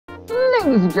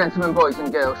Ladies and gentlemen, boys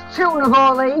and girls, children of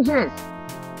all ages,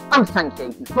 I'm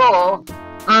Tank84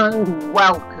 and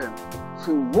welcome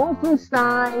to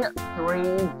Wolfenstein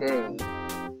 3D.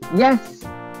 Yes,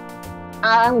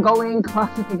 I'm going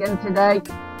classic again today.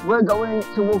 We're going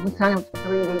to Wolfenstein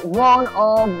 3D, one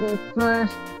of the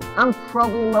first and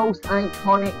probably most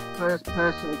iconic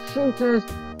first-person shooters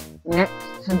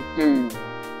next to Doom.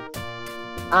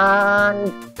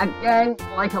 And again,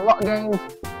 like a lot of games,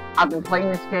 I've been playing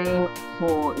this game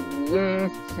for years,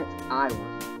 since I was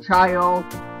a child,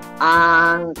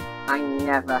 and I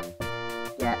never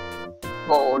get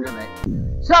bored of it.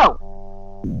 So,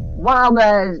 while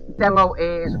the demo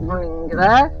is running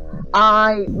there,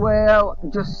 I will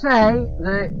just say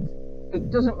that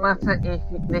it doesn't matter if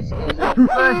this is your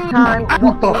first time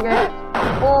watching it,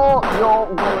 or your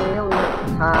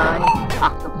 1,000,000th time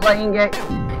after playing it,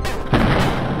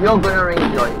 you're going to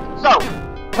enjoy it. So,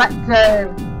 let's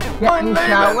get in,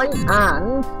 shall we,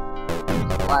 and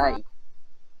play.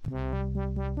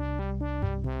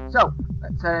 So,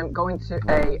 let's go into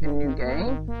a new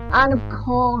game, and of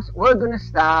course, we're going to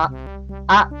start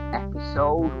at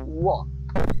episode 1.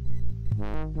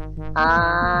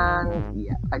 And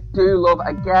yeah, I do love,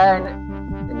 again,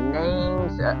 the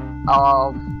names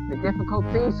of the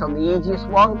difficulty. So the easiest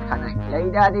one, Can I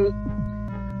Play Daddy?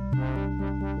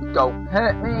 Don't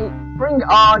Hurt Me, Bring It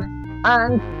On,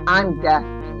 and I'm Death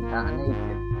Incarnated.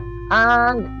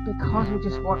 And because we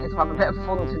just wanted to have a bit of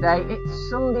fun today, it's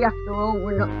Sunday after all,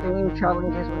 we're not doing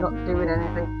challenges, we're not doing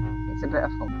anything, it's a bit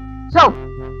of fun. So,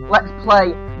 let's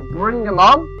play Bring 'Em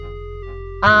On,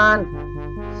 and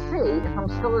see if I'm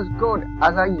still as good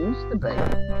as I used to be.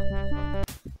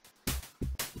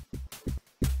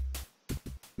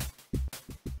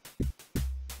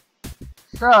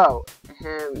 So,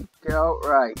 here we go,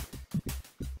 right.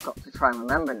 Got to try and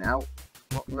remember now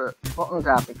what the buttons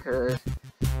are, because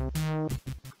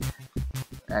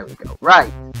there we go.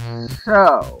 Right,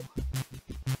 so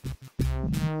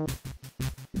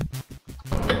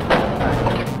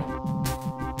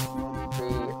be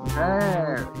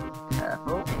very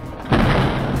careful.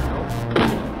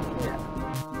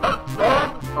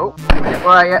 Oh, where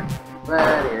are you?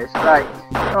 There it is. Right.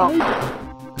 Oh.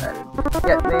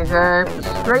 Yeah, these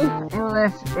strafe in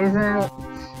this isn't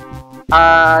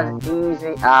as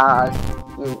easy as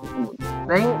you would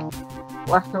think.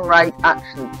 Left and right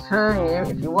actually turn you.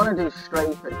 If you want to do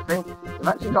strafing thing, you've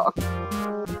actually got to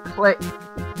click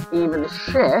either the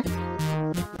shift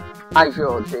as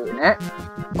you're doing it,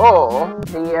 or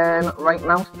the right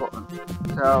mouse button.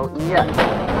 So yeah,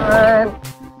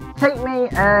 take me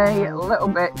a little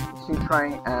bit to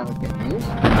try and get used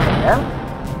to it.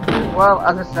 Well,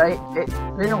 as I say, it's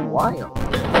been a while.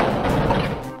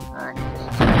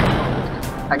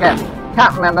 Again,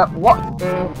 can't remember what's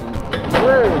in each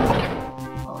room.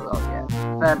 Although, yeah,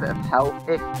 fair bit of help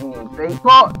if need be,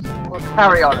 but we'll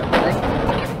carry on, I think.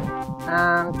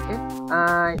 And if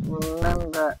I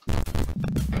remember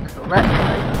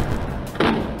correctly,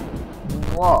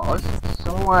 was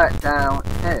somewhere down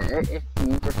here, if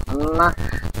you just mash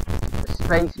the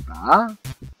space bar,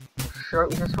 sure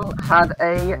this one had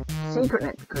a secret in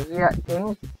it, because yeah,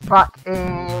 games back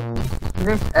in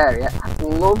this area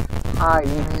love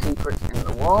hiding secrets in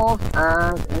the walls,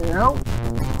 and no,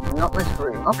 not this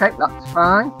room. Okay, that's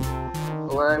fine.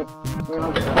 We'll move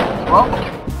on to this one.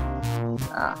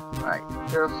 Ah, right,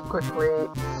 just quickly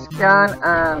scan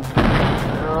and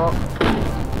oh.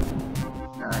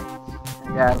 Right,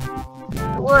 again,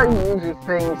 there were usually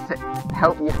things to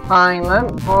help you find them,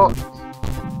 but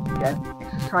again,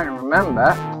 trying to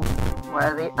remember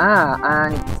where they are.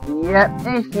 And yep,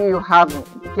 if you haven't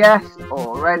guessed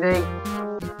already,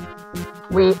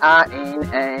 we are in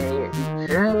a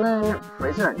German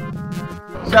prison.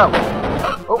 So,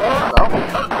 oh, hello.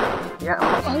 Yeah,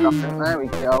 I'm not stopping. There we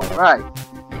go. Right.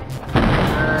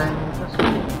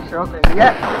 Just sure that,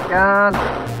 yeah, guard,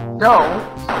 don't.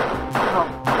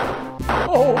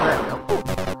 Oh, there we go.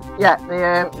 Yeah,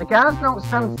 the guards don't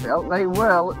stand still. They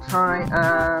will try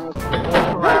and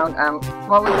walk around and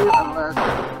follow you, and there's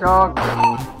dogs,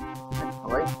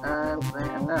 thankfully, and they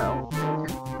are now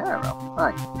taken care of.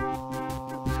 Right.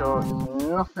 So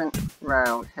there's nothing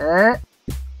around here.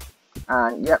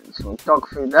 And yep, some dog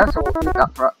food there, so we'll keep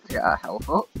that for to get our health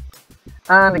up.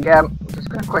 And again, we're just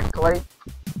going to quickly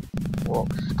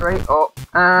walk straight up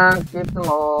and give them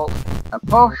all a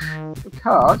push,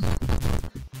 because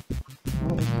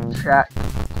check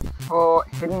for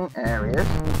hidden areas.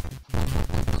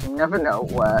 You never know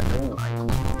where they might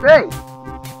be.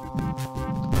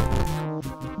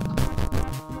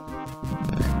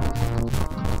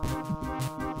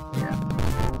 Yeah.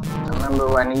 I remember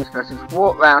anywhere in these first. Just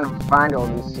walk around and find all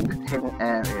these secret hidden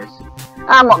areas.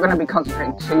 I'm not going to be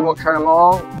concentrating too much on them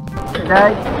all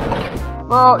today,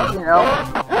 but, you know.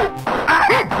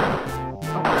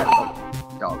 Oh,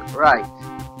 dog. Right.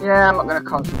 Yeah, I'm not going to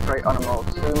concentrate on them all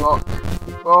too much,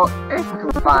 but if we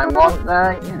can find one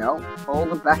there, you know, all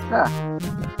the better.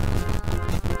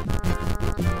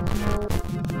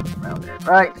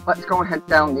 Right, let's go and head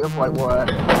down the other way where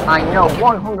I know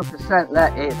 100%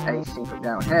 there is a secret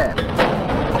down here.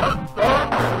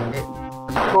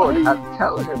 It's as good as it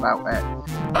tells you about it.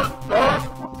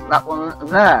 What's that one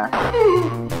there?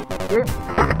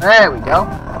 There we go.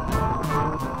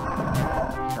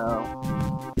 So,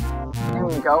 here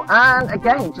we go. And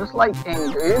again, just like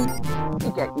in Doom,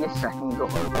 you get your second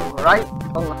gun right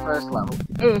on the first level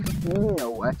if you know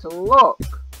where to look.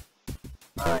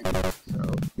 Right, so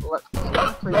let's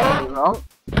quickly move on.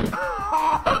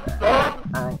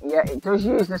 And yeah, it does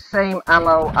use the same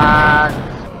ammo as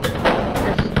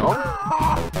this stuff,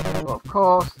 but of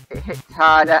course it hits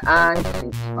harder and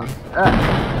shoots faster.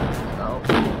 So,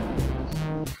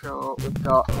 let's sure we've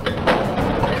got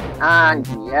this. And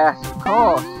yes, of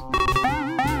course,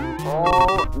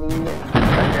 all the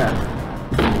treasure.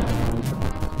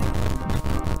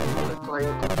 Quickly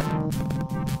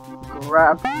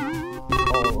grab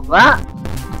all of that,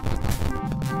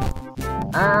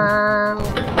 and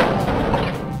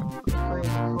quickly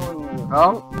move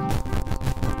on.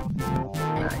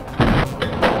 Right.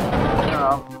 So,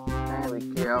 there we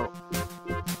go.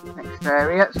 Next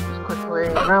area, so just quickly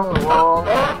around the wall.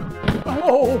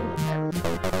 Oh!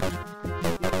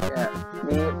 Yeah,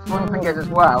 the fun thing is as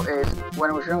well, is when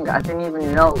I was younger, I didn't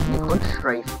even know you could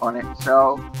strafe on it,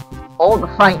 so all the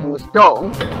fighting was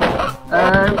done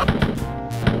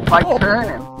by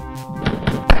turning.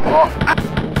 What?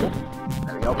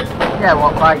 There we go. Yeah,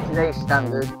 what by today's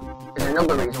standards is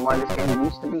another reason why this game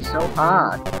used to be so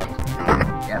hard.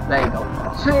 Yeah, there you go.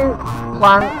 Two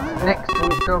plants next to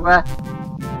each other.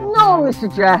 Normally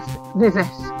suggests there's a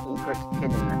secret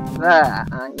hidden there.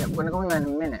 And yeah, we're going to go in there in a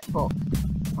minute, but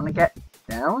I want to get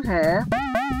down here.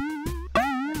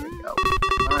 There we go.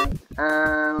 Right,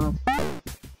 and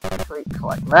actually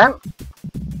collect them.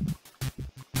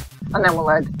 And then we'll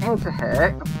head into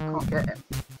here, can't get in,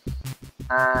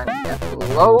 and get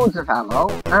loads of ammo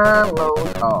and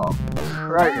loads of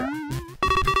treasure.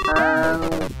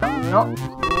 And I'm not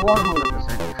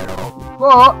 100% sure,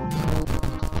 but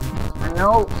I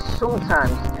know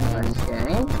sometimes in this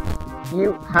game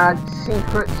you had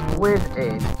secrets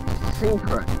within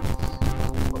secrets,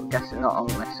 but I guess not on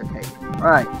this occasion.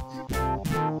 Right.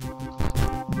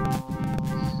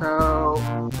 So,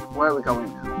 where are we going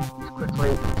now? Let's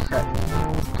quickly check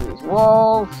these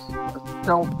walls. I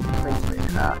don't think they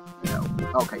are. No.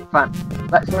 Okay, fine.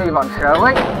 Let's move on, shall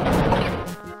we?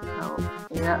 So,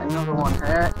 yeah, another one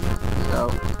here. So,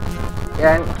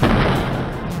 again,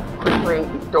 quickly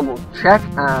double check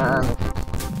and...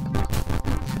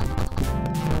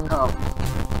 Oh,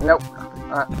 nope,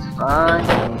 that's fine.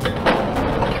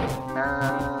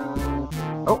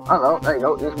 Oh, hello, there you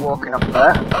go, he's walking up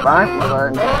there, fine,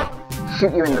 we'll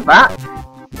shoot you in the back.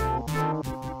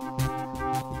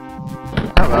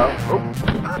 Hello, oh,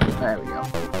 there we go.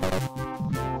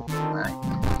 Right.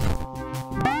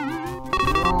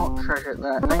 More treasure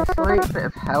there, nicely, bit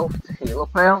of health to heal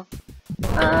up here.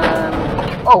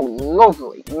 Oh,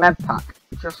 lovely, med pack,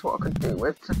 just what I could do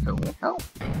with to fill me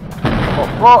health.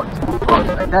 But,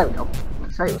 there we go,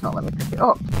 let's say it's not letting me pick it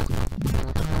up.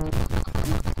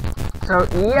 So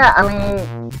yeah, I mean,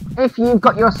 if you've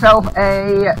got yourself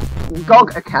a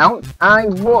GOG account, I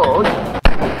would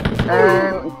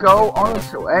go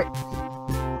onto it,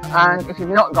 and if you've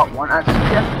not got one, I'd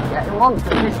suggest getting one,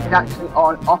 because this is actually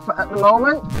on offer at the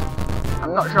moment.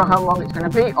 I'm not sure how long it's going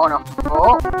to be on offer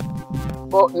for,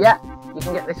 but yeah, you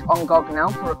can get this on GOG now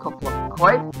for a couple of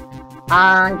quid,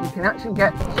 and you can actually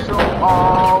get some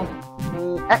of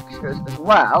the extras as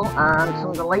well, and some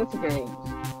of the later games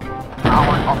are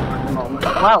on offer at the moment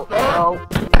as well. So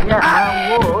yeah,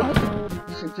 I would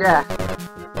suggest,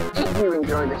 if you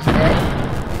enjoy this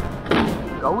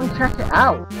game, go and check it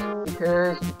out,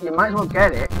 because you might as well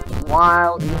get it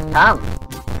while you can.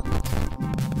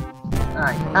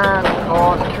 Right, and of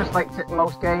course, just like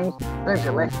most games, there's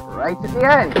your list right at the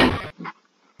end.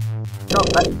 So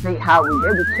let's see how we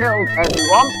did. We killed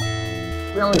everyone.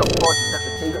 We only got 40% of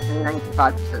the secrets and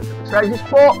 95% of the treasures,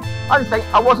 but as I say,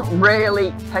 I wasn't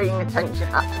really paying attention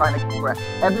at trying to progress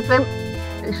everything.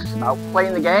 It's just about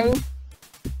playing the game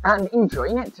and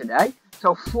enjoying it today.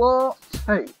 So floor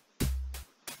 2.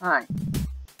 Right,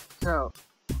 so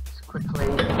let's quickly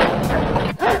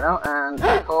check it out, and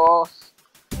of course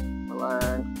we'll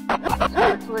let's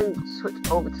quickly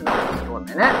switch over to the pistol a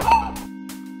minute.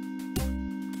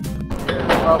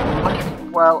 Well, might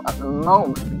as well at the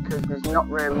moment, because there's not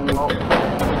really much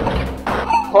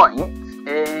point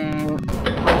in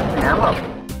wasting ammo.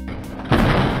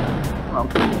 Come on.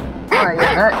 Hey,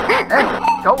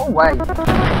 go away.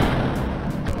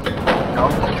 No.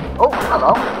 Oh,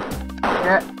 hello.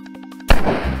 Yeah.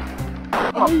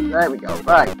 Oh, there we go.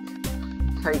 Right.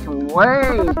 Taken way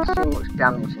too much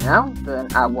damage now than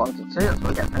I wanted to. That's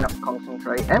what I get for not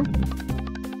concentrating.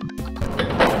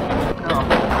 Oh,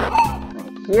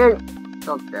 thank you.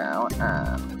 Dog down.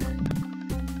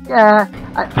 Yeah,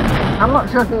 I'm not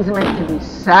sure if these are meant to be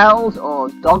cells or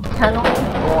dog kennels,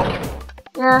 but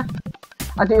yeah,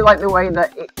 I do like the way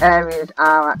that areas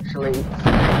are actually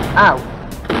set out.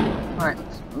 Right,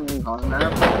 let's move on now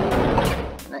to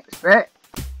the next bit.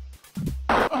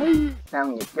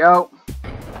 Down you go.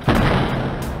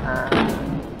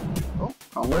 Oh,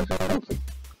 onwards, thank you.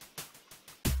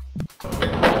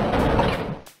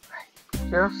 Right,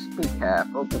 just be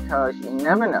careful because you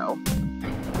never know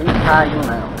who's hiding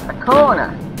around a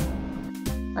corner.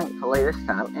 Thankfully this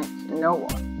time it's no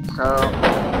one. So,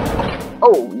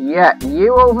 oh yeah,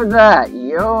 you over there,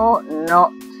 you're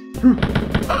not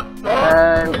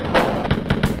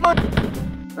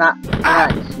that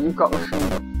nice. You've got machine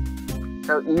gun.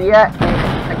 So yeah,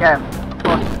 it's, again, of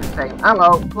course it's the same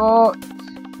ammo, but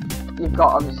you've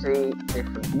got obviously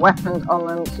different weapons on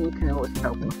them, so you can always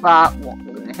tell from afar what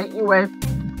they're going to hit you with.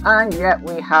 And yet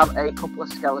we have a couple of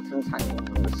skeletons hanging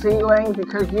from the ceiling,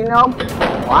 because you know,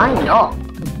 why not?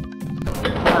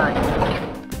 Right.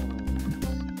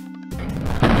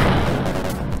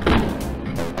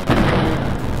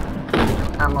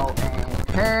 Ammo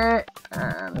in here,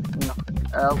 and nothing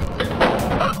else.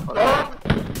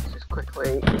 Just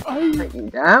quickly take you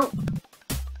down.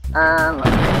 And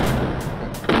let's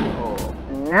do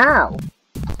now.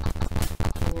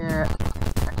 Yeah.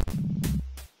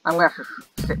 I'm going to have to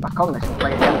sit back on this and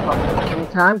play it again probably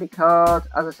sometime, because,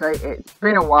 as I say, it's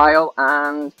been a while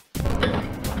and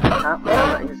I can't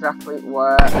remember exactly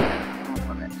where.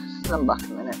 Just stand back a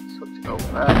minute, switch it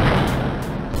over.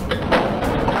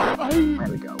 There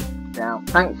we go. Down.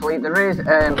 Thankfully, there is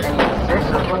aim assist,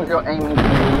 so as long as you're aiming in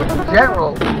the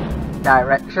general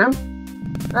direction,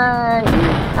 then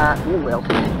you will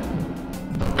hit.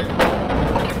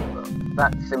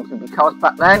 That's simply because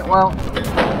back then, well,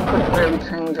 couldn't really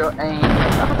change your aim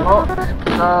that much,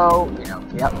 so, you know,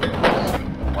 yep, no,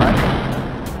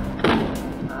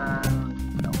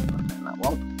 nothing that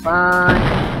one, fine,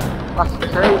 last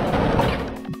two,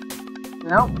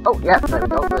 no, oh yeah, there we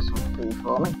go, this one's food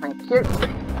for me, thank you,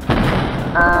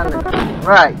 and,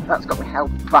 right, that's got my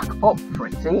health back up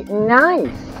pretty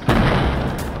nice,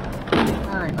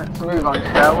 right, let's move on,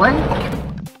 shall we,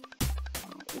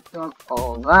 we've done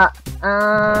all that,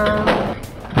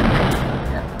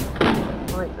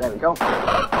 there we go.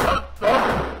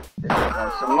 This is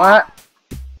going somewhere.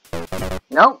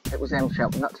 No, it was him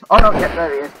shouting. That's. Oh no, yeah,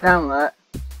 there he is, down there.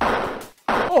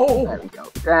 Oh, there we go.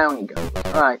 Down you go.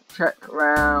 Right, check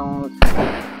around.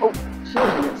 Oh, she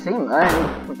didn't seem there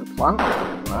with the plant.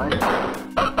 Right.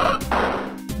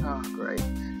 Oh, great.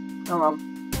 Come on.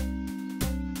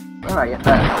 Where are you?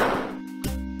 There.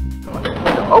 Come on,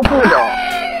 open the door.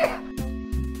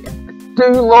 Yeah, I do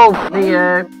love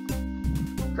the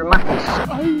dramatics.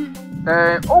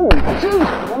 Oh, jeez,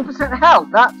 1% health.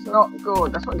 That's not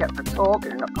good. That's what I get for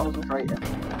talking and not concentrating.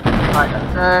 Right,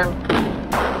 let's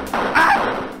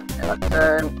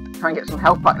try and get some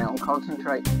health back now and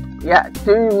concentrate. Yeah, I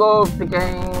do love the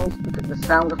games because the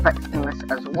sound effects in this,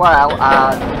 as well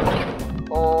as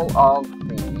all of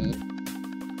the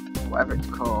whatever it's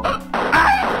called.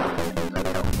 There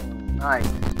we go. Right.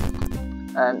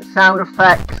 Sound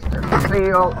effects, the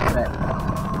feel.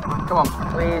 Come on,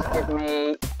 please give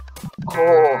me.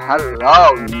 Oh,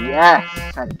 hello, yes!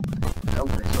 I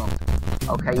love this one.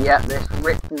 Okay, yeah, this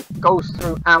goes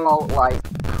through ammo like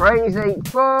crazy,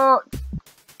 but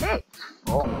it's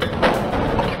fun.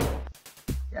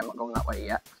 Yeah, I'm not going that way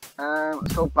yet.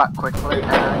 Let's go back quickly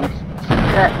and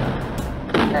check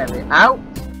this area out.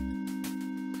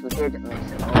 So we did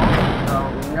miss it all, so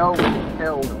we know we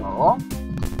killed them all.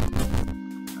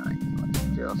 Right, let's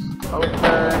just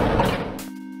open.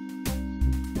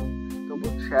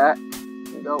 Double check.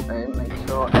 Go in, make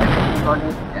sure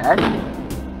everybody's dead.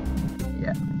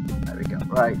 Yeah, there we go.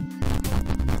 Right.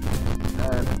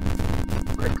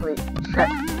 Quickly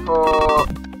check for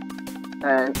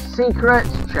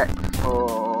secrets, check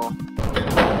for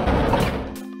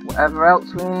whatever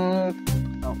else we need.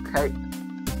 Okay.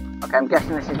 Okay, I'm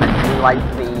guessing this is meant to be like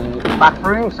the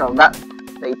bathroom, so that's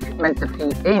they meant to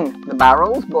be in the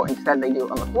barrels, but instead they do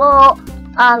it on the floor.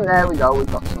 And there we go,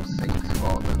 we've got some sinks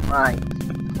for them. Right.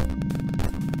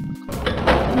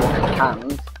 Wash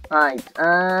hands. Right,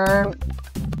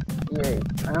 you.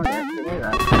 Oh yeah, you do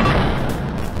that.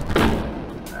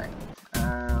 Right,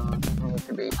 need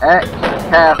to be extra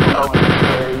careful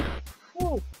going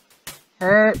through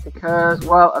here, because,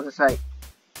 well, as I say,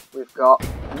 we've got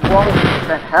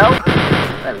 1% health.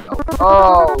 There we go.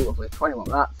 Oh, lovely, 21,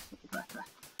 that's better.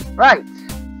 Right.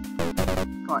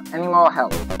 Come on, any more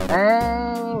health?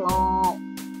 Any more?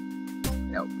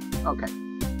 Nope. Okay.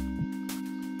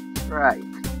 Right.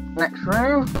 Next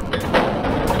room.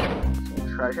 Some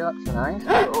treasure, that's nice.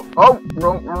 Oh,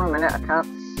 run a minute, I can't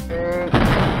see. There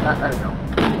we go.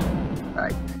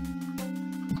 Right.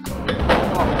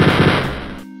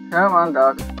 Come on,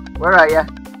 dog. Where are you?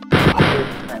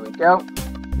 There we go.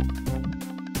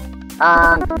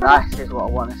 And that is what I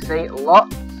want to see.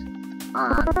 Lots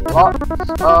and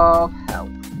lots of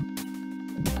health.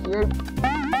 Thank you.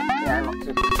 Yeah, I'm not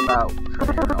too fussed about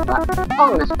treasure and all that on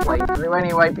this playthrough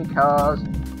anyway, because,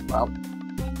 well,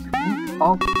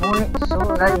 off point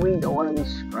someday we don't want to be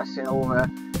stressing over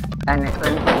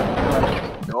anything until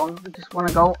it's done. We just want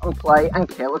to go and play and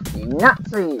kill a few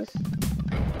Nazis.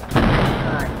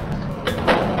 Right.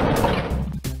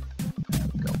 There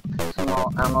we go. Pick some more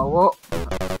ammo up.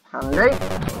 That's handy.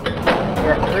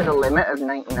 Yeah, there is a limit of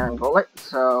 99 bullets,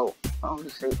 so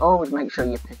obviously always make sure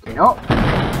you're picking up.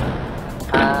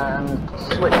 And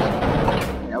switch,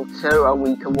 to a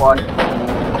weaker one if you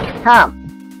can.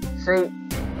 See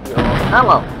your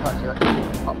ammo. Actually,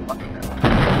 let's pop that down.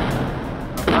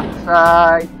 On that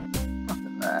side. Up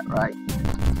there, right.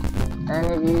 Any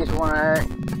of you want to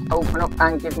open up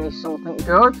and give me something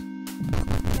good?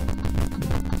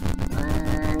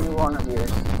 Any one of you?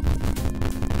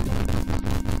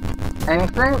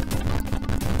 Anything?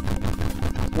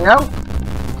 No?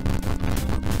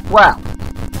 Well,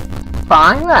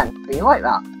 fine then. Be like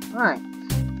that. Right.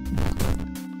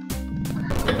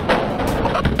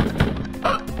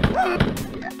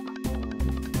 Yeah.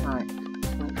 Right.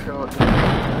 Make sure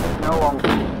there's no one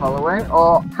following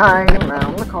or hiding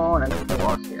around the corner if there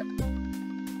was here.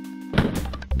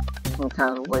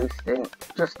 Sometimes wasting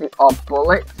just the odd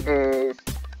bullet is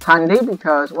handy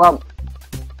because, well,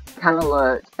 it can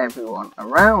alert everyone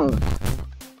around.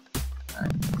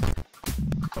 Right.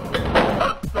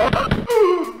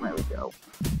 There we go.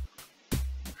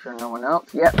 Make sure no one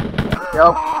else. Yep. There we go.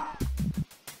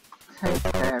 Take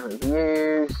care of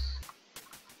yous.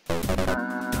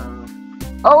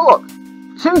 Oh look!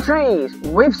 2 trees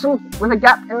with a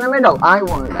gap in the middle. I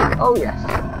wonder. Oh yes.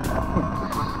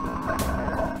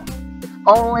 If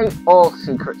only all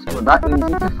secrets were that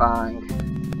easy to find.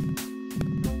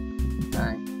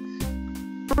 Right.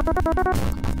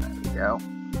 There we go.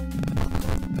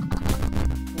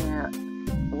 Yeah.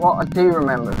 What I do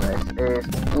remember of this is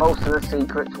most of the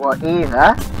secrets were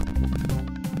either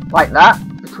like that,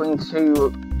 between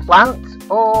 2 plants,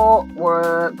 or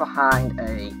were behind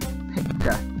a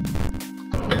picture.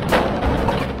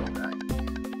 Right.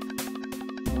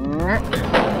 Next.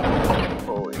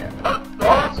 Oh yeah.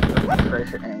 Lots of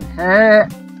treasure in here.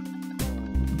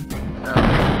 So,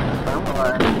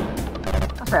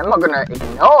 I say I'm not going to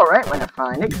ignore it when I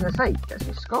find it, because I say it gets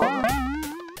your score.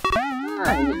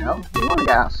 And you know, we want to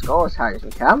get our score as high as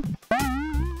we can.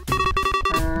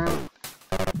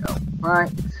 Go.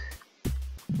 Right.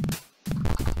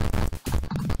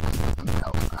 No,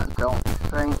 I don't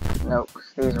think. No,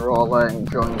 because these are all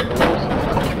joined rooms, so there's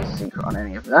not going to be a secret on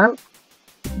any of them.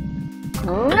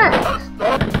 Next!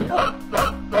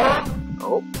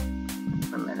 Oh,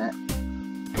 a minute.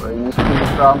 Where are you coming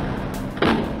from? I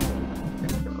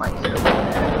think it might still be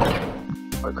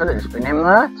there. Or it could have just been him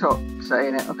there,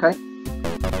 saying it, okay.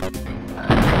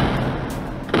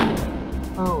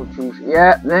 Oh, jeez.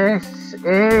 Yeah, this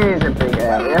is a big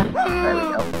area. There we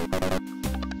go.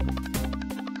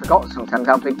 Forgot sometimes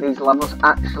how big these levels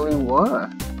actually were.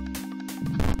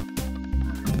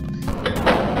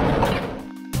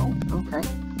 Oh, okay.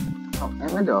 Oh,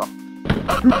 in the door.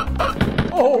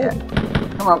 Oh! Yeah.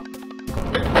 Come on.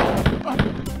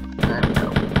 There we go.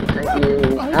 Take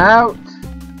you out.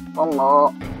 One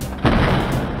more.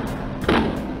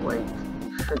 Wait.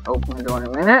 You should open the door in a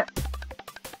minute.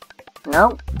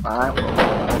 No? Fine.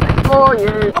 For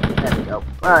you. There we go.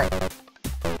 Right.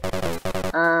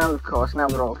 And of course, now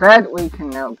they're all dead, we can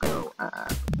now go and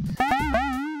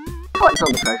collect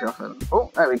all the treasure off them. Oh,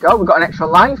 there we go. We've got an extra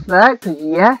life there, because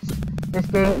yes, this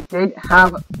game did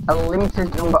have a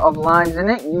limited number of lives in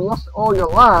it. You lost all your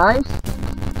lives,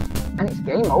 and it's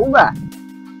game over.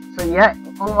 So yeah,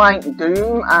 unlike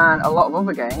Doom and a lot of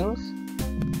other games,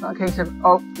 Okay, so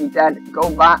oh, you're dead. Go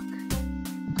back.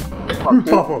 What,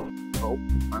 oh,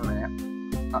 wait a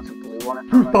minute. That's a blue one.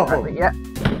 If I remember correctly. Yeah.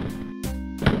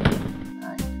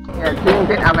 Right. Yeah, Doom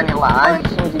didn't have any lives.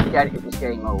 As soon as he's dead, it was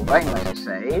game over. Unless you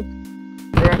saved.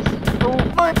 This. Oh,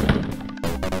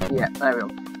 yeah, there we go.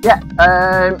 Yeah.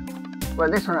 Well,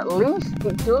 this one at least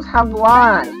it does have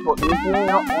lives, but you do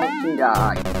not want to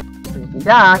die. So if you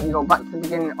die, you go back to the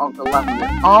beginning of the level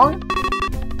you're on.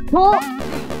 But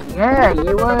yeah,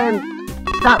 you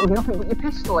start with nothing but your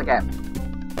pistol again.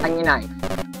 And your knife.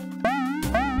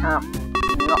 Can't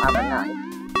not have a knife.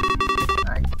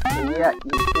 Right, so yeah,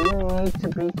 you do need to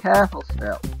be careful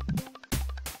still.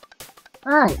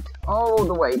 Right, all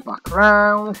the way back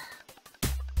around.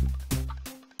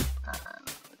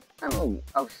 And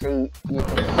obviously, you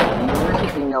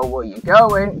can know where you're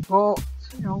going, but,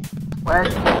 you know,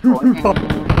 where's the fun in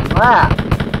that?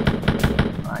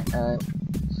 Right,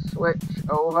 switch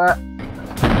over.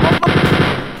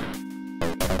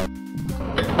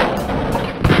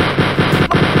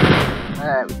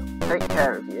 Take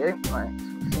care of you. Right,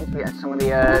 seems to be getting some of the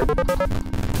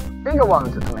bigger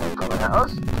ones at the minute coming at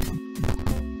us.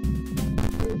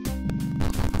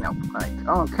 Nope, right,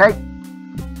 okay.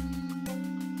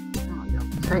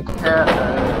 Take care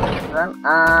of them,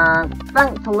 and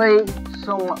thankfully,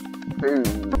 some food.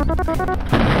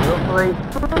 Lovely,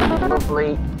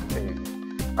 lovely food.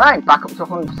 Right, back up to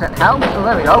 100% health, so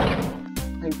there we go.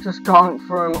 We've just gone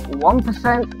from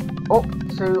 1% up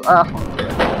to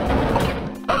 100.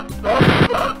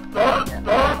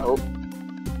 Yeah. Oh,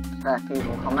 spare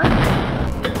people coming.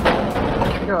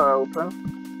 Door open.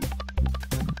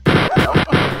 Nope.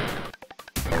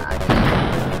 Nice.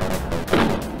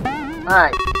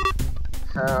 Right,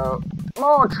 so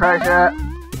more treasure. I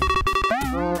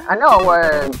mean, I know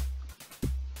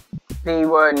they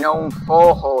were known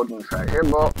for hoarding treasure,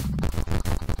 but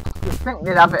you'd think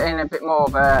they'd have it in a bit more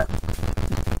of a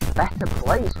better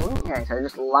place, wouldn't you? So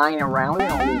just lying around in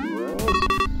all these rooms.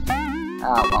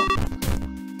 Ah, well.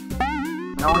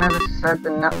 No one ever said the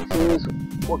Nazis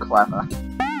were clever.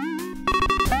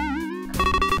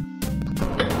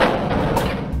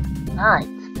 Right,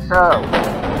 so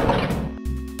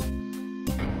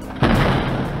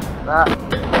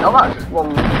no, that's just one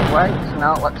way, so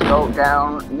now let's go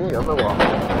down the other one.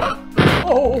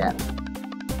 Oh! Yeah.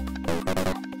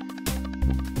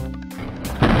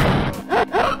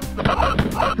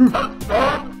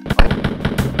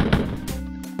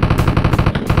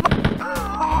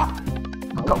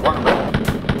 I've got one of them.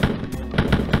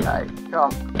 Okay,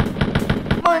 come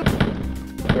on.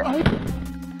 Yeah.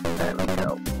 There we go.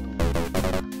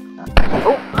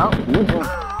 Oh, no, you didn't.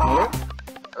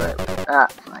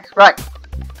 That's nice. Right.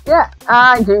 Yeah,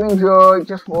 I do enjoy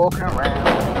just walking around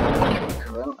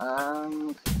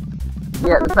and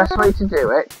yeah, the best way to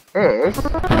do it is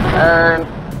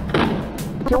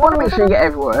if you want to make sure you get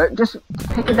everywhere, just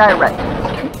pick a direction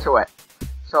and stick to it.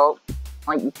 So,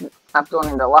 like I've done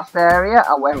in the last area,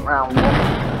 I went round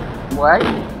one way.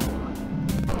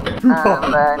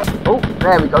 And then oh,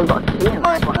 there we go, we've got a key in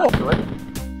this one actually.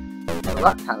 So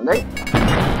that's handy.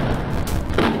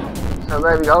 So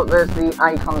there we go, there's the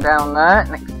icon down there,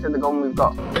 next to the gun we've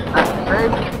got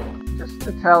active, just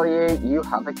to tell you, you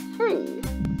have a key.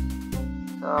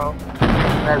 So,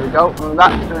 there we go, and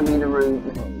that's going to be the room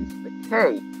that needs the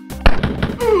key.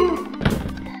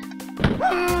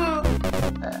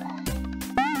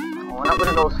 We're not going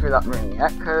to go through that room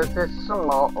yet, because there's some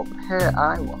more up here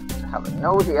I want to have a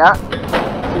nosy at, see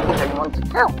if there's anyone to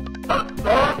kill.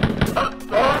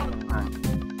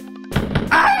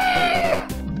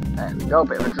 There we go,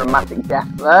 bit of a dramatic death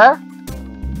there.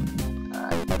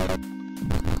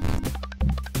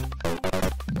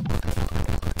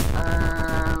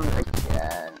 And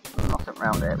again, nothing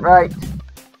around it. Right,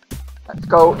 let's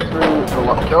go through the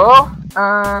locked door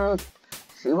and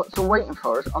see what's waiting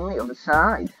for us on the other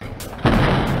side.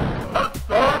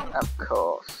 Of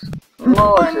course,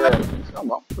 more germs. Oh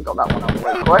well, we got that one out of the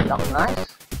way quick, that was nice.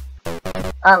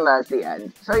 And there's the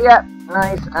end. So yeah,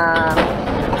 nice and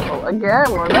simple.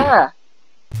 Again, we're there.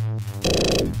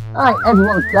 Right,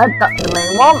 everyone's dead, that's the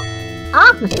main one.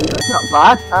 Half the secret's not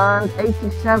bad, and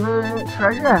 87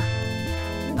 treasure.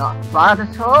 Not bad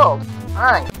at all.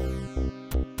 Right.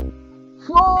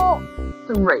 Floor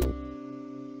 3.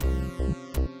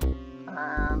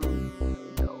 And there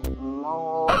we go.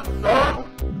 More.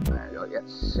 There we go. Yeah,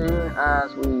 as soon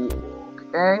as we walk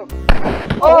in.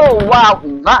 Oh wow,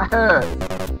 that hurt.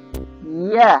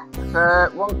 Yeah, so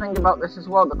one thing about this as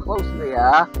well, the closer they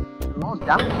are, the more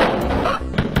damage they do.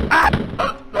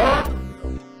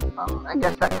 I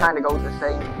guess that kind of goes the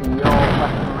same for your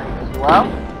weapon rate as well.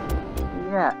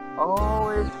 Yeah,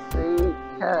 always be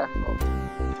careful.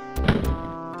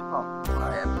 Oh,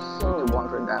 I've just seen you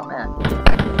wandering down here.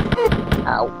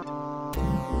 Ow. A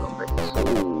little bit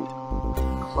too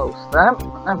close there.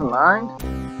 Never mind.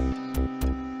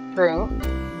 I think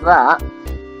that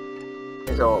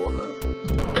is all of them.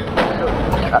 So,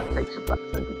 yeah, that takes you back to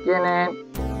the beginning.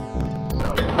 So,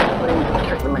 please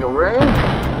check the middle room.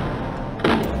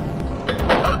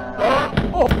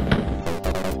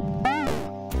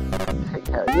 Take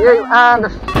care of you and a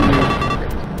few bits.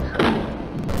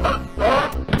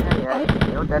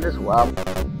 Yeah, you're dead as well.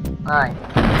 Right.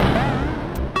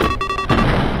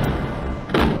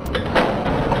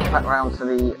 Back round to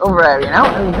the other area now,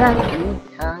 and then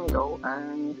we can go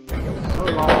and kill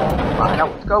some more, find out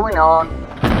what's going on,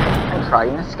 and try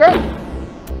and escape.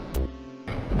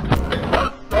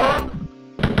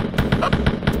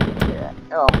 Yeah,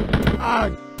 oh.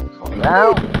 This one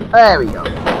down. There we go.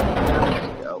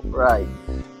 Let's go. Right.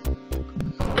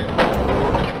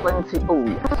 Plenty of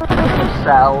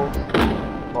cells,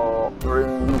 or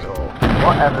rooms, or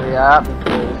whatever they are,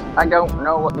 because I don't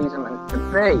know what these are meant to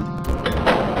be.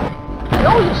 I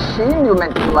always assumed you were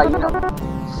meant to be like, you know,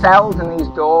 cells and these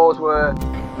doors were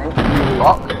meant to be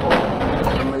locked, but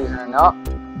for some reason they're not.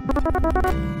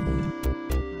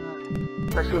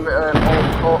 Especially with old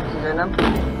corpses in them.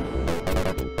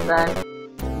 Then,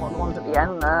 what are the ones at the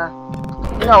end there?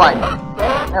 No idea.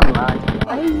 Never mind.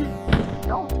 I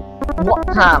don't. What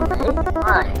time, mate?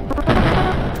 Right.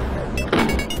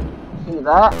 See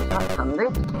that? That's handy.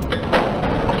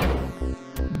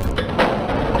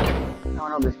 I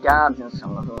know there's guards in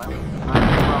some of them. I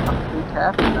have to be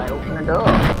careful when I open the door.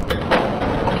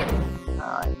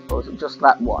 Alright, or is it just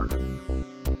that one?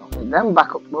 Okay, then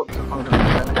back up to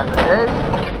 100% as it is.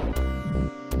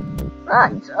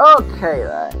 Right, okay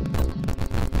then.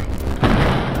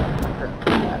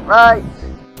 Right,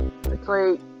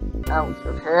 quickly out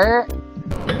of here.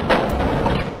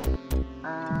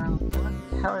 And let's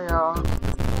carry on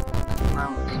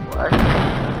around this way.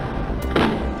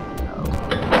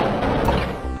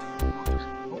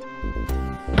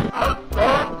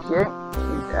 She's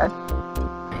dead.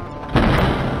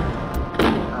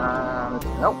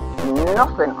 Nope,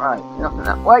 nothing. Right, nothing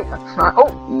that way. That's right. Oh,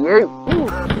 you. Ooh.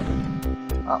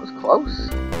 That was close.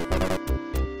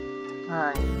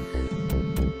 Right.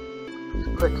 Let's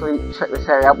quickly check this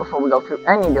area out before we go through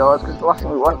any doors, because the last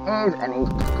thing we want is any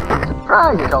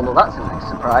surprises. Although that's a nice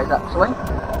surprise, actually.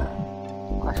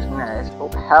 Question is, oh,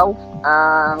 health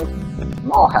and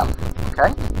more health.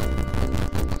 Okay.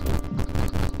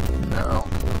 So.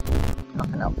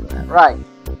 Nothing else in there. Right,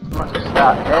 let's just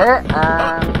start here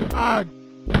and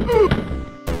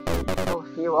kill a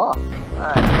few off.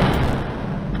 Right.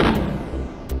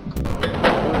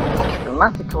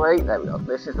 Systematically, there we go.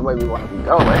 This is the way we want to be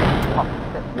going. Pop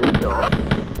the door.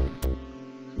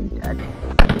 You dead.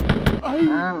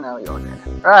 And now you're dead.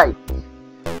 Right.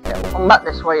 Yeah, we'll come back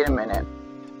this way in a minute.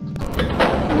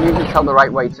 You usually tell the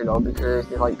right way to go because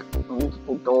there's like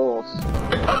multiple doors.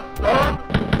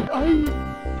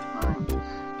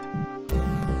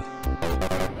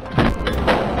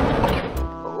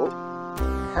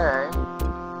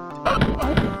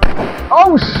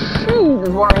 Oh shoot, there's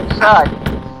one on each side.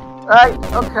 Right,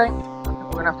 okay. I think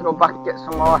we're gonna have to go back and get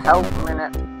some more health in a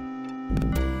minute.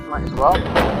 Might as well.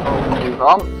 Oh, move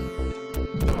on.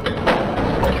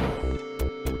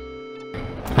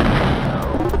 So,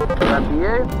 grab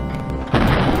you.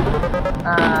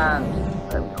 And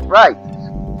there we go. Right.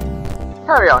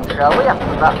 Carry on, shall we,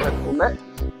 after that little bit.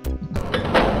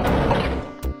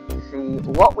 See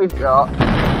what we've got.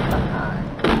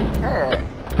 Okay.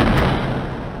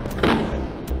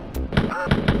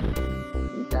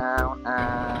 Down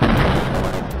and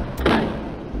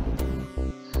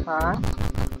fine.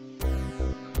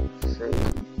 Let's see.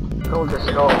 Go this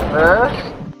door first.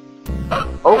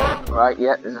 Oh, right,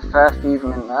 yeah, there's a fair few of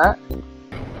them in there.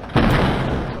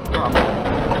 Come on.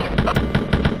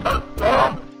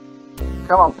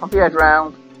 Come on, pop your head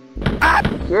round.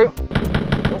 Thank you.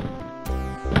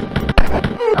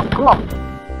 Oh, come on.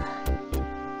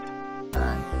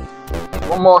 Right.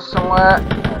 One more somewhere.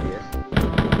 There he is.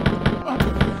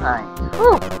 Right.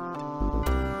 Whew.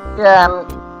 Yeah,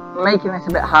 I'm making this a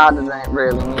bit harder than it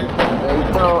really needs to be,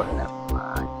 but never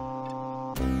mind.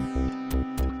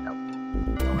 Nope.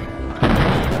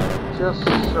 Just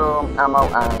some ammo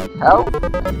and health.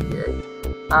 Thank you.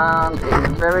 And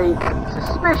it's very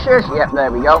suspicious. Yep, there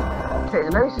we go. Okay, it's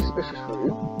a very suspicious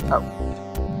room. Oh.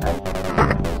 Okay.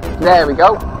 There we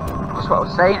go. Just what I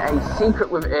was saying, a secret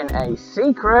within a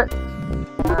secret.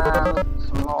 And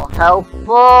some more health,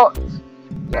 but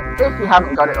yeah, if you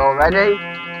haven't got it already,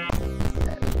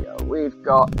 there we go. We've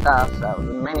got ourselves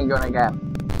a minigun again.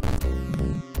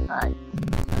 Right.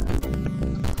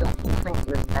 Don't think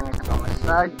there's anything on this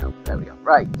side. No, there we go.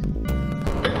 Right.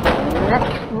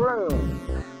 Next room.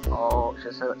 Oh,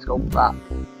 should I say let's go back.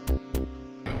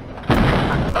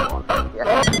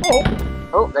 Yeah.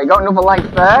 Oh, they got another life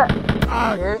there.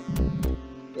 Yeah.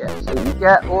 Yeah, so you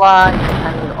get life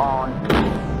depending on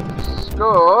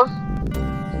scores.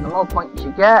 So the more points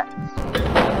you get,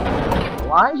 the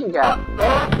lives you get.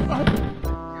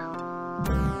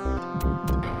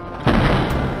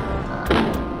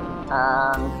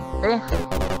 And if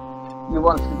you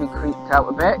want to be creeped out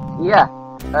a bit, yeah,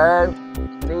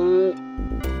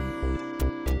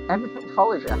 everything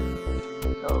follows you.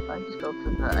 So if I just go to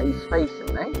he's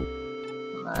facing me,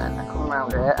 and then I come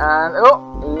around here, and oh,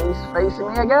 he's facing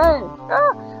me again.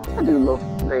 Ah, I do love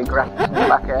the graphics in the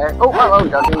back here. Oh, hello,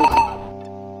 doggies.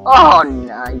 Oh,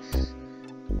 nice.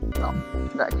 Not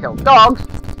that I killed dogs,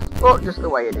 but just the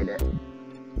way I did it.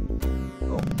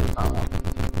 Oh,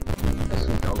 there's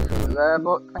some dogs over there,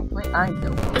 but thankfully I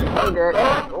don't need it.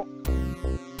 Oh.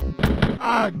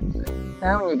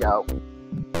 Down you go.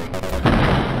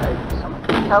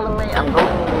 Telling me I'm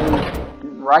going the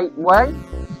right way,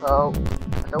 so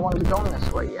I don't want to be going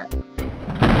this way yet.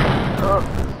 But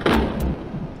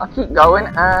I'll keep going,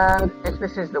 and if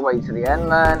this is the way to the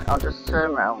end, then I'll just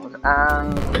turn around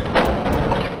and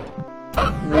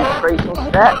retrace some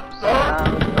steps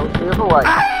and go the other way.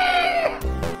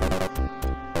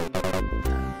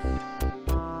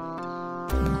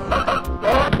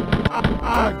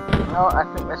 No, I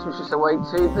think this was just a way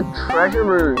to the treasure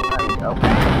room. There we go.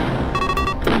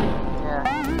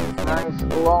 Nice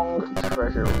long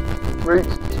treasure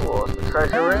route towards the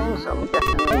treasure room, so I'm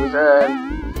guessing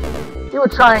they were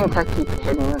trying to keep it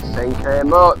hidden and safe here,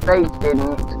 but they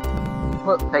didn't.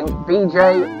 But think BJ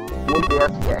would be able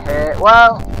to get here.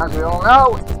 Well, as we all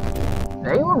know,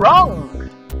 they were wrong.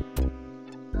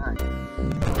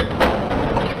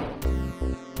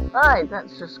 Right,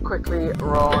 let's just quickly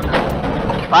run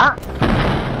back.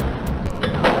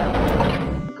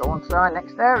 Go on to our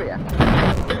next area.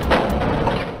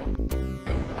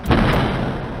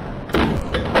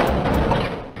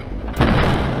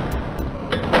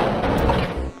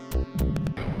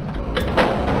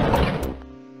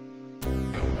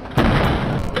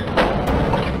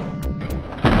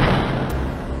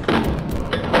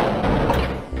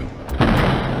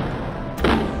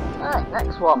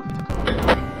 Next one.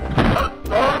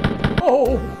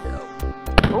 Oh!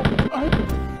 Oh!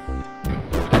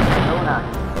 Oh, nice.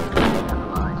 Never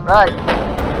mind. Right.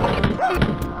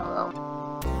 Hello.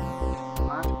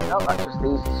 No, that's just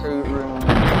these two rooms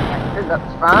connected.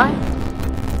 That's fine.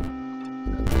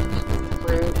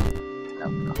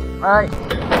 Nope, nothing. Right.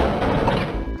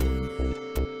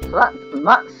 So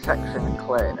that section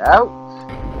cleared out.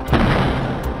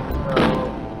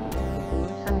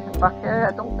 Back here,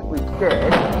 I don't think we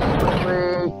did. Just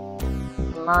quickly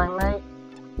remind me.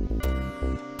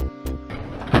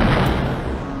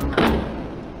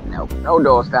 No, no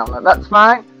doors down there. That's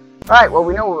fine. Right, well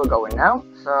we know where we're going now.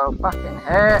 So back in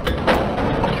here,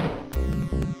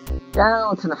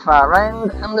 down to the far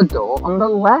end, and the door on the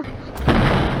left.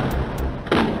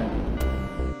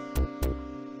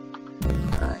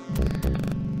 Right.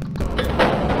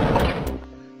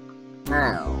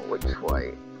 Now, which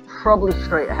way? Probably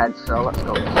straight ahead, so let's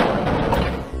go this way.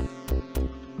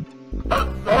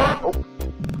 Oh.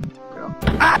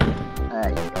 There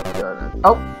you go.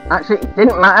 Oh, actually, it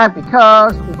didn't matter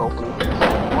because we both went the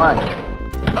same way.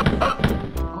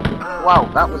 Oh, wow,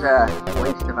 that was a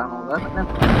waste of ammo there, but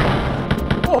never mind.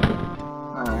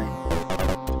 Alright.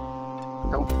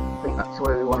 Don't think that's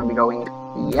where we want to be going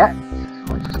yet.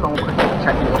 So let's just go and quickly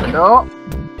check the other door.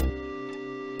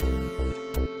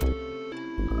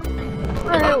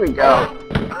 There we go.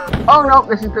 Oh no,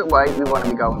 this is the way we want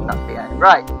to be going, not the end.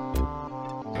 Right.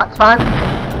 That's fine.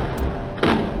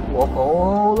 Walk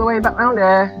all the way back round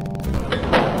here.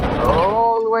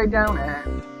 All the way down here.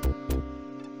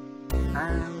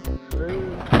 And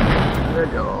through the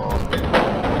door.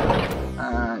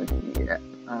 And yeah,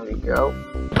 there we go.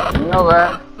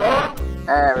 Another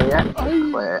area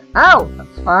clear. Ow!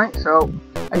 That's fine. So,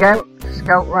 again,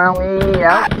 scout round the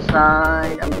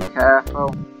outside and be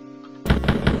careful.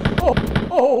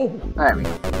 Oh, there we go.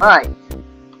 Right.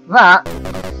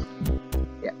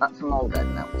 Yeah, that's them all dead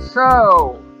now.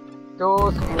 So,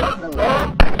 doors into the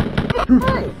middle.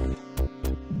 Right.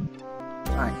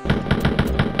 Right.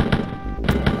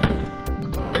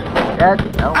 Dead?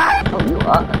 No. Oh, you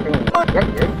are. I think we can get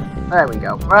you. There we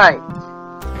go. Right.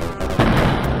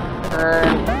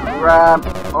 Grab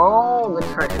all the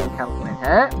treasure we can from in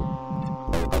here.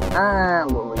 And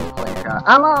we'll replenish our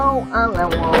ammo, and then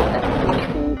we'll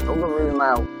empty the other room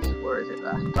out. We're Where is it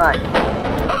there? Right.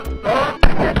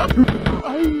 Yeah.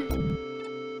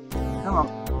 Come on.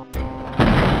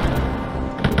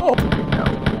 No.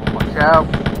 Watch out.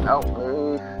 No,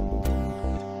 move.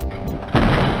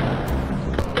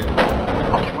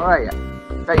 Oh, where are you?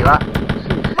 There you are.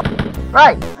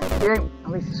 Right, thank you. At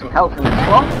least there's some health in this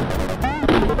one.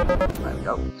 There we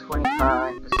go.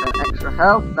 25% extra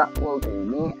health. That will do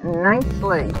me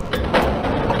nicely.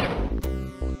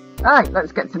 Right,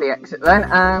 let's get to the exit then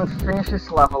and finish this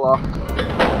level off.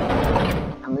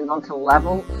 And move on to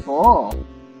level 4.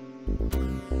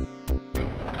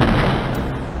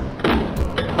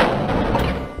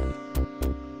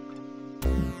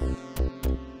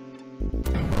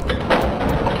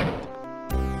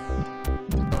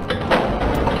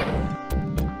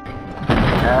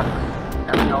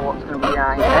 Never know what's going to be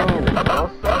behind any of the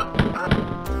doors.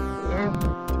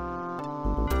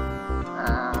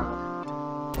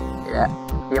 Yeah.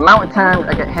 The amount of times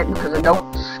I get hit because I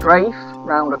don't strafe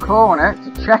round a corner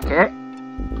to check it.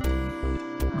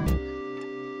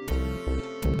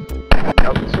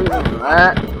 Got 2 in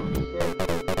there.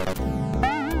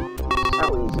 So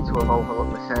easy to have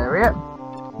overlooked this area.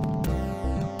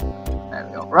 There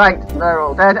we go. Right, they're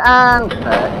all dead, and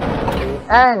there is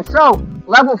the end. So,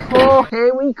 level 4,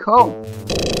 here we come.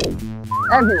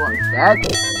 Everyone's dead.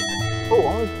 Oh,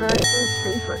 only 13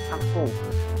 secrets. Oh.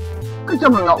 Good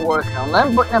job I'm not working on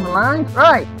them, but never mind.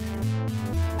 Right.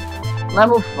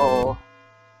 Level 4.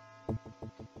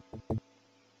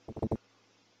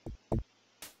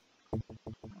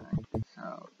 Right,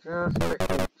 so, just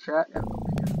quickly check.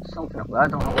 Something up there, I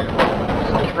don't know what it was, but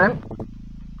something.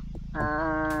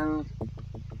 And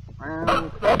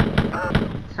round.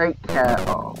 Take care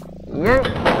of you.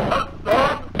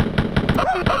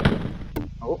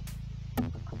 Oh,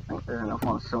 I think there's enough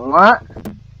one somewhere.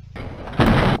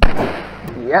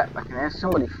 Yep, I can hear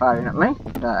somebody firing at me.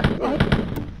 There.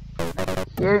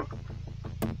 Thank you.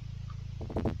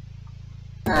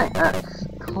 Right, that's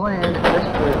cleared this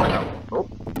room out. Oh,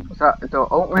 was that the door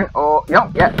opening? Oh,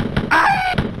 yep, yep.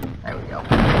 There we go.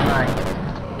 Right.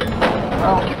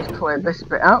 Well, just cleared this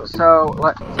bit out, so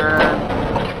let's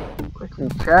quickly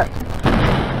check.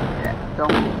 Yeah,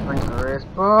 don't think there is,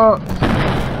 but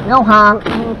no harm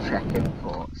in checking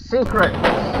for secrets.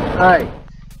 Right.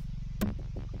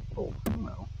 Oh,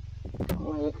 no.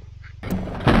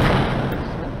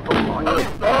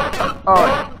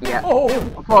 Oh, yeah.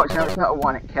 Unfortunately, it's not a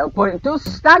one-hit kill, but it does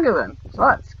stagger them, so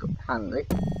that's handy.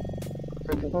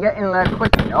 So if you can get in there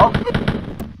quick enough,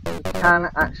 you can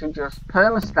actually just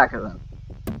perma-stagger them.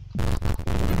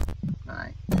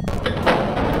 Right.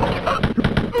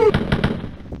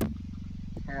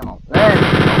 Come on, there we go.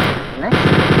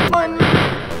 Next one.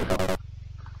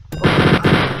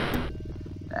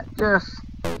 Just,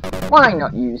 why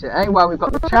not use it, eh? Well, we've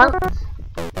got the chance.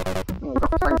 We've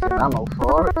got plenty of ammo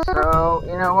for it, so,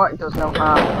 you know what, it does no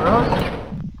harm for us.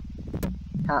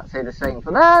 Can't say the same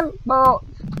for them, but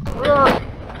for us.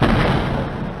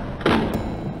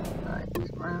 Right, this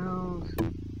round.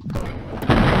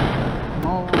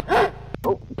 More.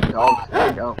 Oh, dogs, there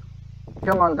we go.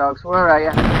 Come on, dogs, where are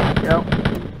you? There we go.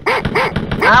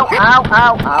 Ow, ow,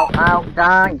 ow, ow, ow.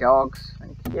 Die, dogs.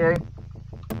 Thank you.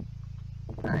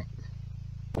 Right.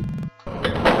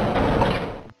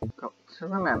 Got to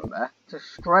remember to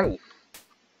strafe.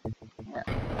 Yeah.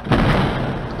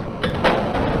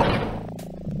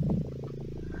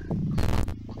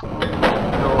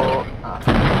 Door at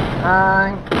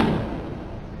time.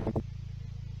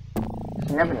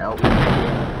 You never know.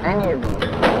 Any of these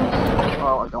rooms.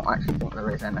 Well, I don't actually think there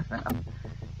is anything.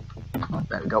 Oh,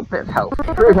 there we go. Bit of health.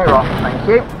 Prove me wrong. Thank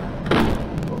you.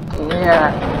 But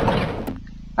yeah.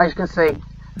 As you can see,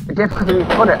 the difficulty we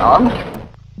put it on,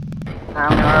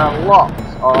 and there are a lot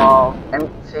of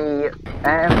empty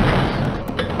areas.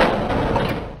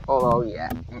 Although, yeah,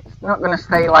 it's not going to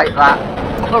stay like that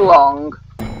for long.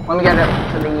 When we get up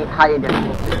to the higher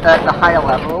difficulty, the higher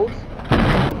levels,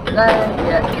 then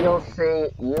yeah, you'll see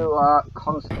you are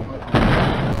constantly on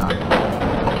attack.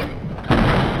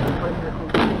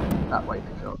 That way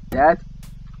because you're dead.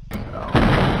 So,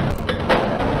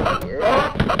 yeah.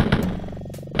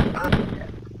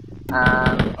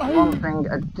 And one thing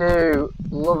I do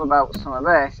love about some of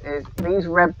this is these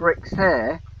red bricks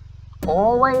here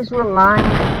always remind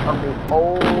me of the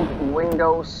old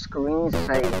Windows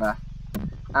screensaver.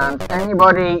 And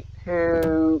anybody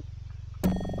who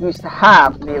used to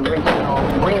have the original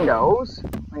Windows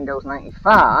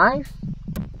 95,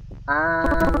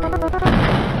 and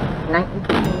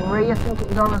 93 I think it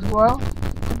was on as well.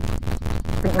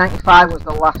 I think 95 was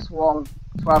the last one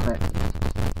to have it.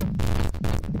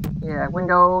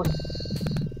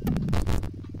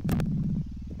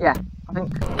 Yeah, I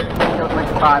think Windows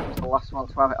 95 was the last one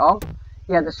to have it on.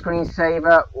 Yeah, the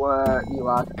screensaver where you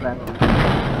had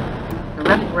the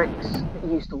red bricks that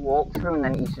you used to walk through and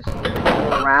then you just go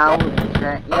around and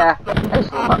shit. Yeah, I used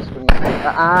to love that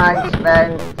screensaver.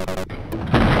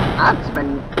 I'd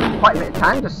spend quite a bit of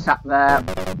time just sat there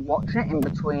watching it in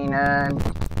between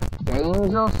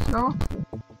games or stuff.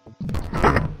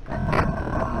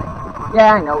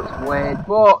 Yeah, I know it's weird,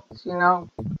 but, you know,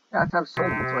 you have to have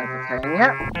something to entertain you.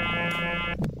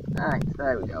 Right,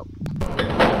 there we go.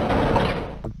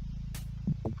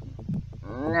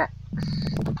 Next.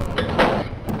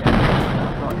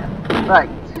 Right.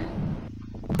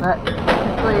 Let's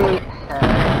quickly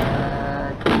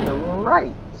head to the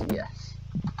right, yes.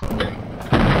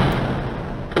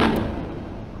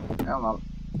 Come on.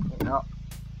 No.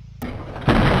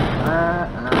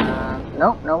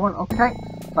 Nope, no one. Okay,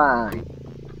 fine.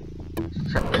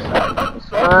 Let's check this out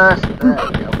first. There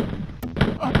we go.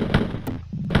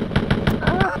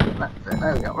 That's it.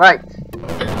 There we go. Right.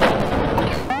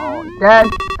 More dead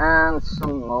and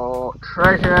some more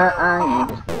treasure, and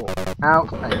you just walk out.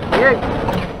 Thank you.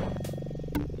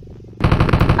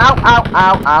 Ow! Ow!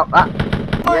 Ow! Ow!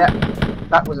 Yeah,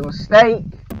 that was a mistake.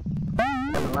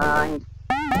 Never mind.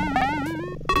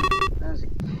 There's a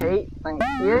key. Thank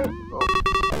you. Oh,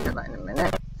 I'll get that in a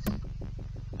minute.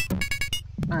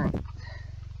 Right.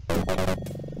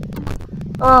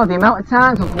 Oh, the amount of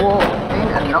times I've walked in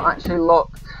and not actually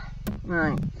looked.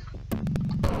 Right.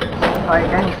 Let's try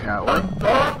again, shall we?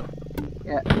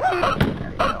 Yeah.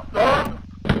 There we go.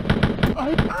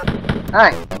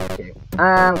 Right. Thank you.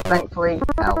 And thankfully,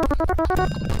 health.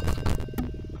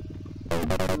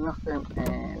 Nothing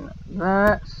in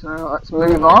there, so let's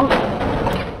move on.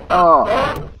 Oh.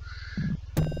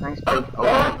 Nice big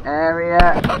open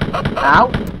area. Ow.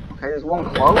 Okay, there's one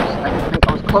close. I didn't think I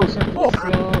was close enough to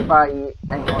be seen by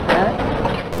anyone here.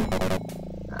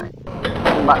 Right.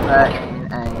 Come back there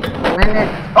in a minute.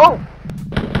 Oh!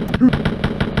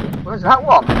 Where's that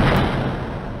one?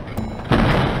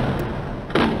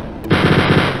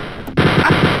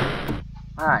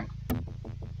 Right.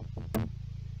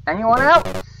 Anyone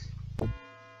else?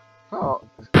 Oh.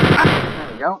 There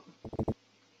we go.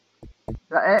 Is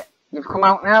that it? You've come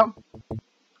out now?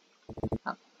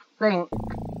 I think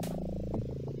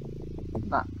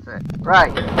that's it.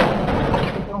 Right.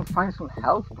 Let's go and find some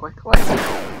health quickly.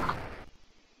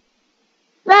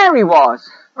 There he was!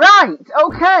 Right,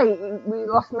 okay, we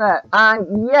lost him there.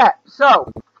 And yeah,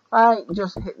 so I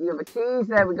just hit the other keys.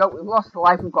 There we go, we've lost a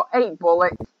life, we've got 8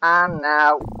 bullets, and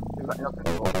now we've got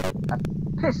nothing but a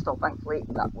pistol, thankfully,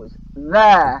 that was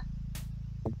there.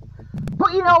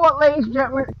 But you know what, ladies and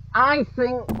gentlemen, I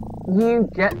think you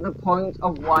get the point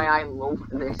of why I love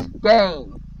this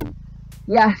game.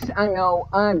 Yes, I know,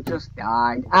 I've just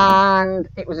died, and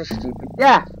it was a stupid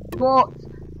death, but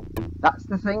that's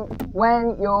the thing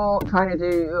when you're trying to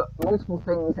do multiple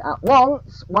things at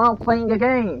once while playing a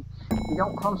game. You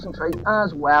don't concentrate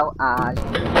as well as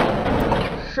you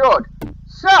should.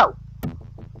 So,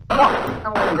 what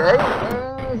I'm going to do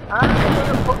is I'm going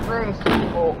to put this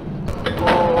up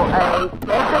for a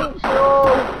potential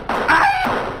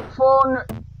fun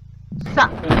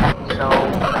Saturday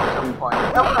episode at some point. I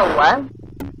don't know when,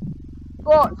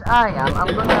 but I'm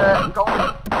going to go and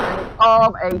think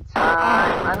of a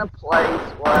time and a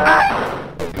place where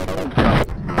it can go.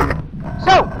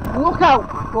 So, look out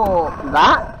for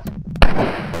that.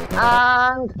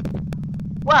 And,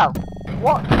 well,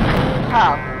 what do we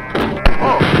have?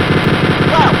 Oh,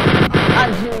 well,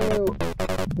 as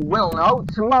you will know,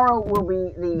 tomorrow will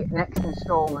be the next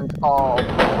instalment of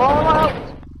Fallout.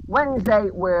 Wednesday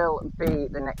will be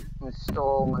the next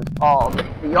instalment of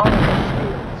Beyond the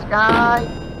Steel Sky.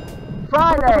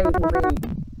 Friday will be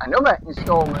another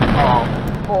instalment of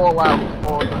Fallout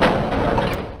 4.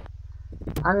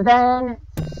 And then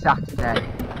Saturday.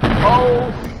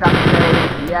 Oh, Saturday,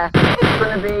 yes, it's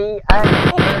going to be a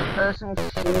first-person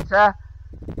shooter.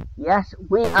 Yes,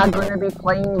 we are going to be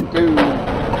playing Doom.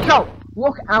 So,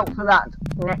 look out for that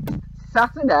next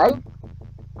Saturday,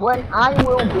 when I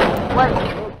will be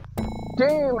playing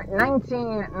Doom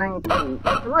 1993,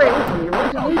 the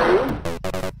original Doom,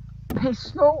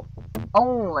 pistol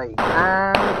only,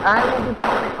 and I will be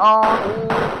putting it on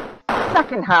the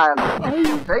second hand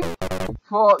difficulty,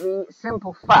 for the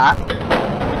simple fact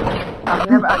I've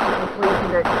never actually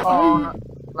completed it on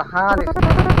the hardest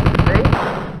difficulty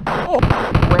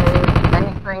with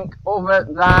anything other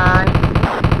than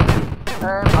a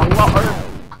lot of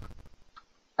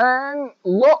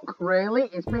luck, really.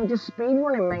 It's been just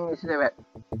speedrunning mainly to do it.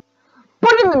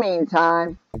 But in the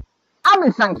meantime, I've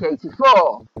been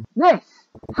Sankey84. This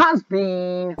has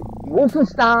been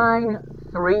Wolfenstein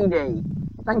 3D.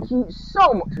 Thank you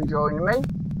so much for joining me.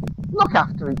 Look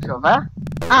after each other,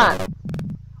 and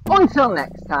until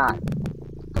next time,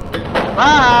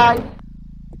 bye!